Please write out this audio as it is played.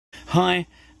Hi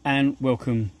and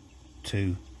welcome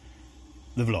to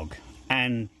the vlog,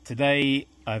 and today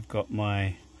I've got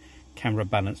my camera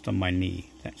balanced on my knee.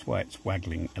 That's why it's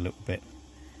waggling a little bit,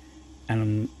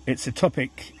 and it's a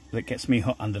topic that gets me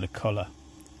hot under the collar.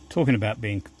 Talking about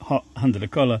being hot under the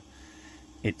collar,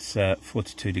 it's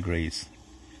 42 degrees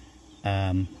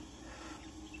and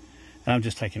I'm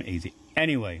just taking it easy.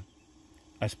 Anyway,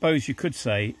 I suppose you could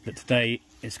say that today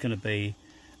it's going to be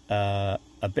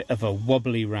a bit of a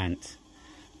wobbly rant,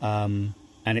 and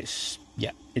it's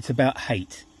about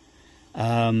hate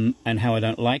and how I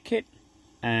don't like it,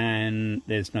 and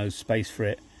there's no space for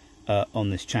it on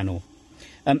this channel.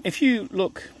 If you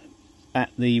look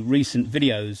at the recent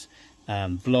videos,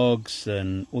 vlogs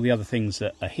and all the other things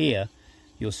that are here,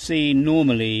 you'll see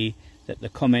normally that the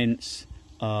comments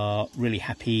are really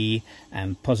happy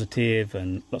and positive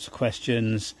and lots of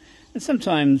questions, and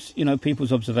sometimes, you know,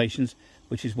 people's observations,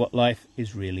 which is what life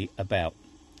is really about.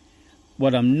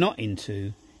 What I'm not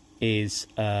into is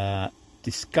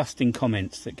disgusting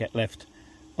comments that get left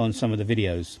on some of the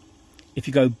videos. If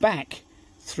you go back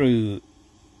through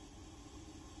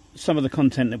some of the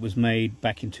content that was made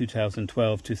back in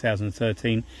 2012,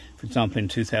 2013, for example, in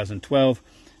 2012,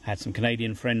 I had some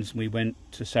Canadian friends and we went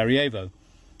to Sarajevo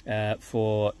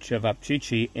for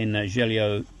Cevapcici in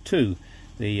Željo 2,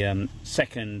 the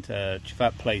second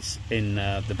Cevap place in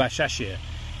the Başakşehir,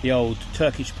 the old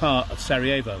Turkish part of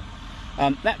Sarajevo.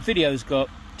 That video's got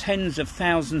tens of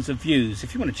thousands of views.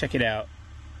 If you want to check it out,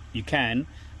 you can.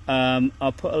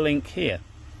 I'll put a link here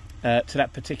to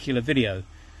that particular video.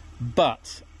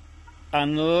 But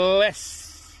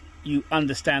unless you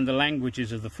understand the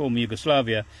languages of the former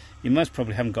Yugoslavia, you most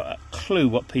probably haven't got a clue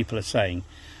what people are saying.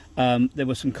 There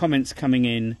were some comments coming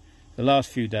in the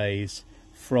last few days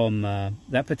from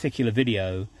that particular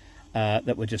video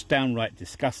that were just downright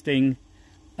disgusting,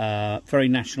 very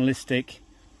nationalistic,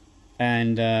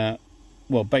 and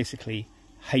well, basically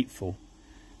hateful.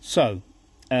 So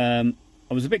I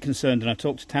was a bit concerned, and I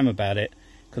talked to Tam about it,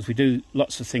 because we do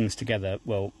lots of things together,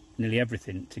 well, nearly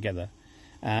everything together,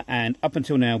 and up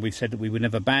until now we've said that we would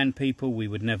never ban people, we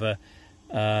would never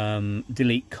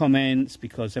delete comments,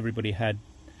 because everybody had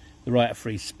the right of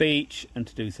free speech and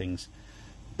to do things.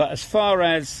 But as far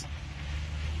as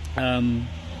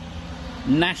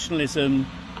nationalism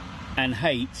and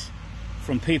hate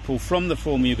from people from the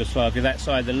former Yugoslavia, that's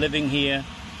either living here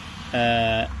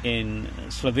in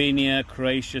Slovenia,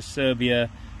 Croatia, Serbia,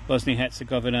 Bosnia and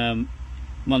Herzegovina,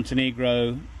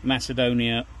 Montenegro,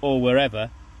 Macedonia, or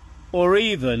wherever, or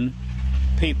even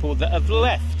people that have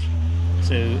left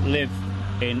to live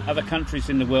in other countries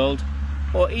in the world,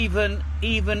 or even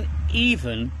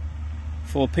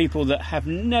for people that have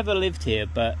never lived here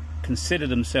but consider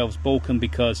themselves Balkan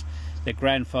because their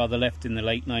grandfather left in the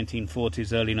late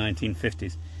 1940s, early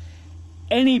 1950s.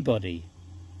 Anybody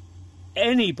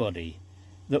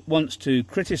that wants to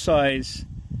criticise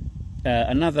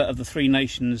another of the three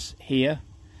nations here,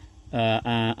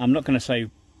 I'm not going to say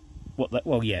what that,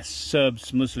 well, yes,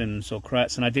 Serbs, Muslims or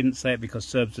Croats, and I didn't say it because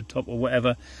Serbs are top or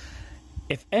whatever.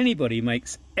 If anybody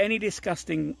makes any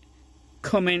disgusting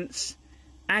comments,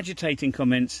 agitating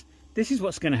comments, this is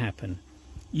what's going to happen.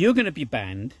 You're going to be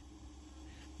banned,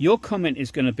 your comment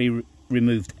is going to be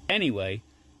removed anyway,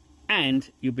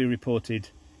 and you'll be reported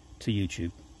to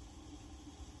YouTube.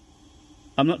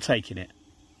 I'm not taking it.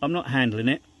 I'm not handling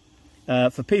it.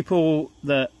 For people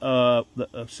that are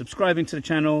subscribing to the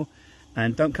channel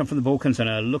and don't come from the Balkans and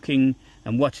are looking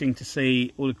and watching to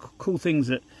see all the cool things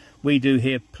that we do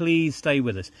here, please stay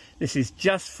with us. This is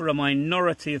just for a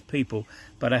minority of people,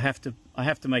 but I have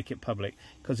to make it public,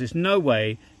 because there's no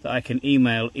way that I can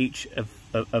email each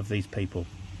of these people.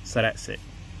 So that's it.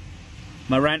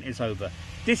 My rant is over.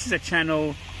 This is a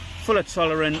channel full of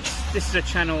tolerance. This is a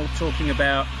channel talking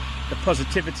about the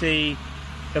positivity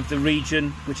of the region,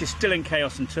 which is still in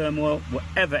chaos and turmoil,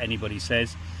 whatever anybody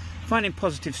says. Finding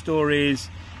positive stories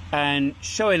and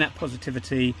showing that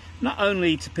positivity not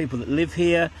only to people that live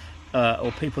here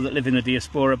or people that live in the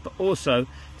diaspora, but also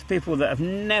to people that have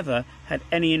never had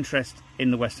any interest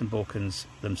in the Western Balkans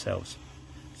themselves.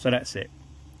 So that's it.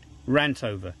 Rant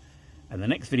over. And the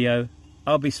next video,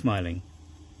 I'll be smiling.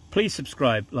 Please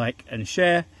subscribe, like and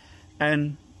share.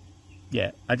 And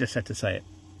yeah, I just had to say it.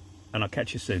 And I'll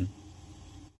catch you soon.